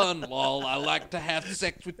I'm fun, lol. I like to have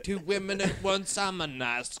sex with two women at once. I'm a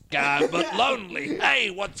nice guy, but lonely.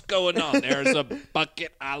 Hey, what's going on? There's a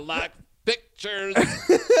bucket. I like pictures.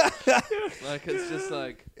 It's just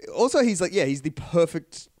like. Also, he's he's the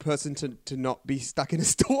perfect person to not be stuck in a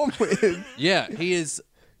storm with. Yeah, he is.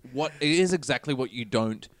 It is exactly what you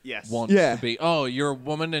don't Yes. want Yeah. to be. Oh, you're a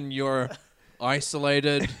woman and you're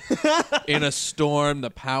isolated in a storm.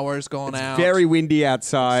 The power's gone out. Very windy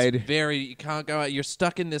outside. You can't go out. You're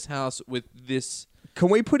stuck in this house with this. Can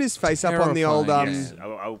we put his face up on the old... Terrifying, Yes,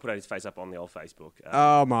 I will put his face up on the old Facebook.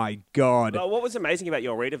 Oh, my God. Well, what was amazing about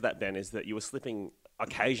your read of that, Ben, is that you were slipping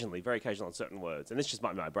occasionally, very occasionally on certain words, and this just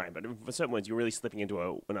might be my brain, but for certain words, you were really slipping into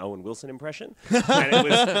an Owen Wilson impression, and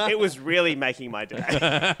it was really making my day.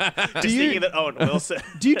 Just thinking that Owen Wilson.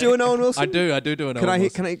 Do you do an Owen Wilson? I do do an Can Owen I?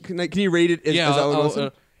 Wilson. Can you read it as Owen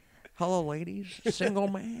Wilson? Hello, ladies. Single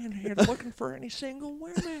man here looking for any single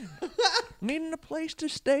women. Needing a place to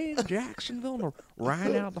stay in Jacksonville to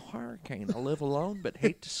ride out the hurricane. I live alone but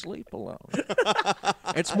hate to sleep alone.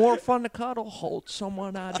 It's more fun to cuddle, hold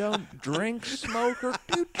someone I don't drink, smoke, or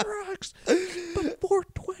do drugs. But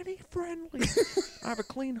 420 friendly. I have a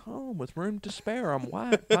clean home with room to spare. I'm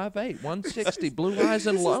white, 5'8", 160, blue eyes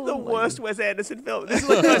and This is lonely. the worst Wes Anderson film. This is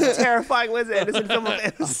like the most terrifying Wes Anderson film I've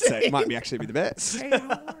ever I'd say it seen. might be actually be the best. Hey,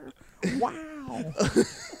 Howard. Wow.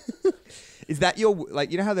 Is that your like?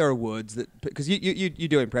 You know how there are words that because you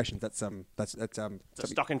do impressions. That's It's a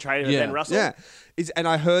stock and trade of Yeah. Ben Russell. yeah. And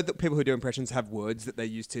I heard that people who do impressions have words that they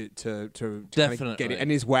use to kind of Definitely. get it.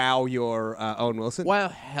 And is wow your Owen Wilson? Wow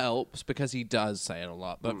helps because he does say it a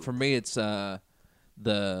lot, but for me, it's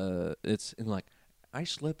it's in like I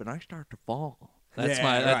slip and I start to fall. That's Yeah,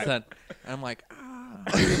 my that's right. that. I'm like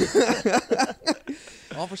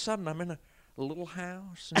all of a sudden I'm in a little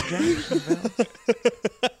house in Jacksonville.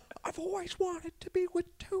 I've always wanted to be with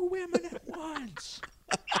two women at once.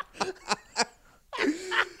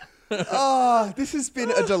 Oh, this has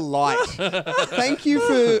been a delight. Thank you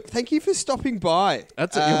for stopping by.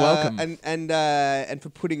 That's it. You're welcome. And for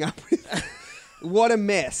putting up with what a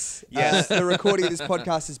mess. Yes. The recording of this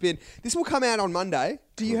podcast has been. This will come out on Monday.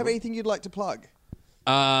 Do you have anything you'd like to plug?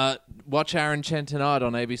 Watch Aaron Chen tonight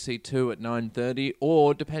on ABC2 at 9:30,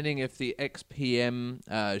 or depending if the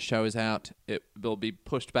XPM show is out, it will be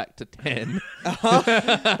pushed back to 10.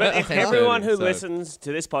 But if everyone who So- listens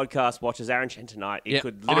to this podcast watches Aaron Chen tonight, it Yep,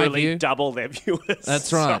 could literally iView. double their viewers.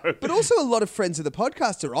 That's right. So- But also a lot of friends of the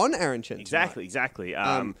podcast are on Aaron Chen. exactly.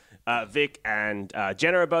 Vic and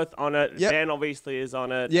Jenna are both on it. Yep. Ben obviously is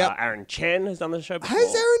on it. Yep. Aaron Chen has done the show before.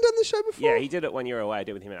 Has Aaron done the show before? Yeah, he did it when you were away. I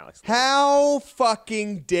did it with him and Alex. How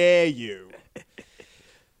fucking dare you?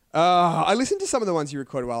 I listened to some of the ones you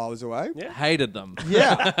recorded while I was away. Yeah. Hated them.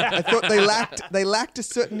 Yeah, I thought they lacked a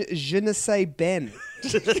certain je ne sais ben.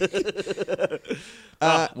 So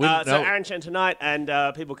no. Aaron Chen tonight, and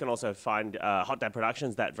people can also find Hot Dad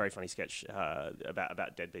Productions, that very funny sketch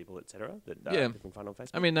about dead people, etc. That Yeah. you can find on Facebook.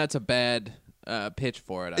 I mean, that's a bad pitch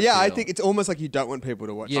for it. Yeah, I feel. think it's almost like you don't want people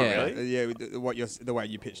to watch. Yeah. it. Oh, really? Yeah, the way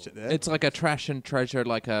you pitched it there. It's like a trash and treasure,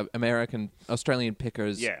 like a Australian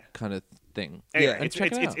pickers Yeah. kind of thing. Anyway, Yeah. it's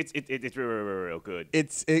real good.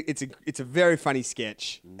 It's a very funny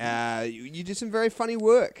sketch. You do some very funny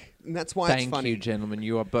work, and that's why it's Thank funny. you, gentlemen.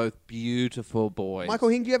 You are both beautiful boys. Michael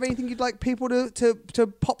Hing, do you have anything you'd like people to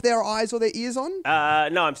pop their eyes or their ears on?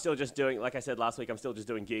 No, I'm still just doing, like I said last week, I'm still just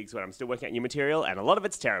doing gigs where I'm still working out new material, and a lot of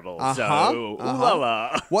it's terrible. So, ooh la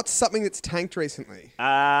la. What's something that's tanked recently?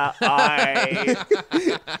 Oh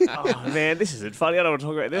man, this isn't funny. I don't want to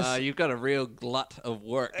talk about this. You've got a real glut of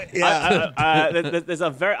work. There's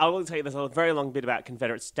I will tell you, there's a very long bit about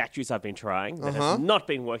Confederate statues I've been trying that has not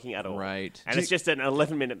been working at all. Right. And it's just an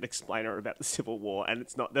 11-minute explainer about the Civil War, and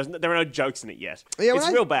it's not. There are no jokes in it yet. Yeah, it's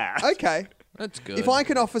real bad. Okay. That's good. If I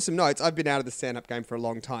can offer some notes, I've been out of the stand-up game for a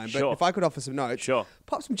long time, but Sure. if I could offer some notes, Sure.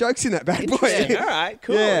 pop some jokes in that bad boy. Interesting. All right,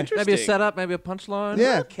 cool. Yeah. Interesting. maybe a setup, maybe a punchline.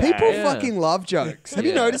 Yeah, Okay. people Yeah. fucking love jokes. Have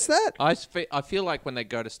you Yeah. noticed that? I feel like when they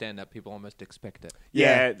go to stand up, people almost expect it.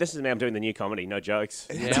 Yeah, this is me. I'm doing the new comedy. No jokes.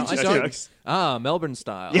 Yeah, I no don't. jokes. Melbourne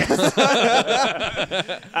style.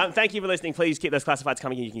 Thank you for listening. Please keep those classifieds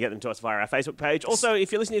coming. You can get them to us via our Facebook page. Also,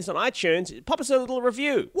 if you're listening to this on iTunes, pop us a little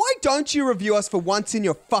review. Why don't you review us for once in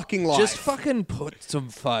your fucking life? Just fucking put some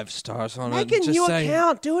 5 stars on Make it. a and new just say,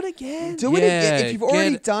 account. Do it again. do it Yeah, again. If you've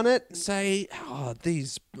already get- done it, Say,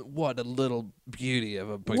 what a little beauty of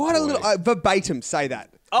a big what a boy. little verbatim say that.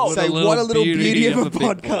 Oh, say what a what a little beauty beauty of a of a big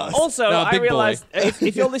boy. podcast. Also, No, I big boy. realized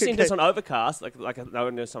if you're listening to this on Overcast, like I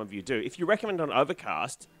know some of you do, if you recommend on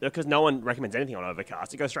Overcast, because no one recommends anything on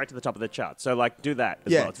Overcast, it goes straight to the top of the chart. So, do that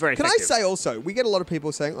as well. It's very Can effective. I say also, we get a lot of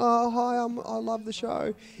people saying, "Oh, hi, I love the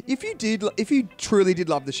show." If you truly did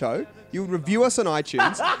love the show, you would review us on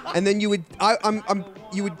iTunes, and then you would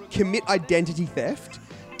commit identity theft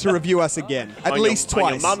to review us again at least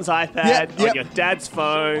twice. On your mum's iPad, Yep, on yep. your dad's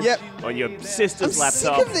phone, Yep. on your I'm sister's sick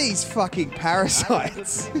laptop. of these fucking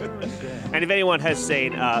parasites. And if anyone has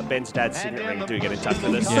seen Ben's dad's signet ring, do get in touch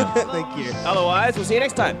with us. Thank you. Otherwise, we'll see you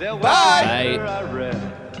next time. Bye. Bye. I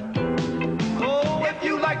read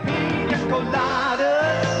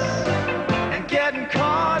colitis and getting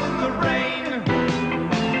caught in the rain.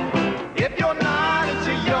 If you're not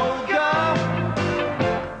into yoga,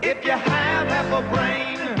 if you have half a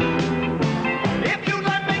brain, if you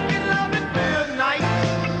like making love at midnight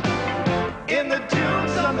in the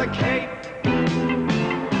dunes on the Cape,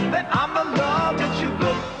 then I'm the love that you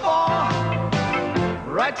look for.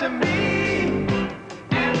 Write to me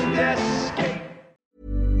and escape.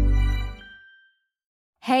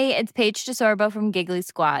 Hey, it's Paige DeSorbo from Giggly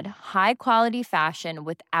Squad. High quality fashion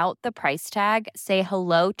without the price tag. Say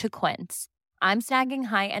hello to Quince. I'm snagging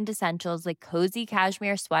high-end essentials like cozy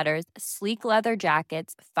cashmere sweaters, sleek leather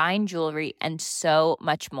jackets, fine jewelry, and so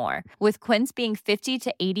much more. With Quince being 50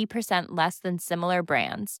 to 80% less than similar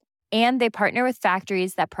brands. And they partner with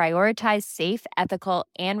factories that prioritize safe, ethical,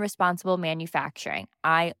 and responsible manufacturing.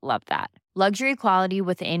 I love that. Luxury quality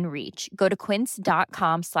within reach. Go to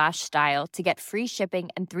quince.com/style to get free shipping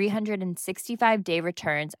and 365-day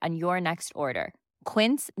returns on your next order.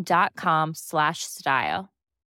 Quince.com/style.